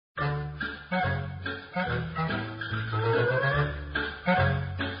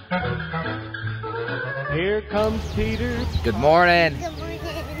comes Peter. Good morning. Good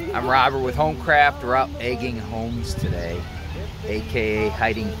morning. I'm Robert with HomeCraft. We're out egging homes today, aka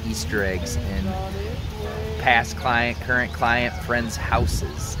hiding Easter eggs in past client, current client, friends'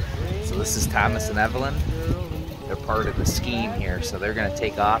 houses. So this is Thomas and Evelyn. They're part of the scheme here, so they're gonna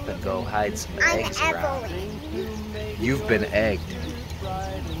take off and go hide some eggs around. You've been egged.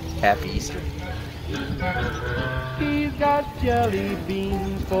 Happy Easter. He's got jelly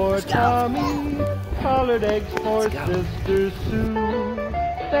beans for Tommy, colored eggs for Sister Sue.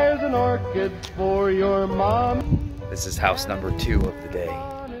 There's an orchid for your mom. This is house number 2 of the day.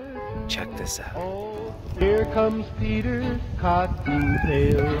 Check this out. Here comes Peter,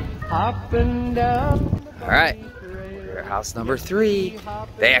 cottontail, hopping down. All right, we're at house number 3.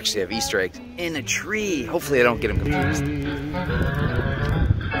 They actually have Easter eggs in a tree. Hopefully I don't get them confused.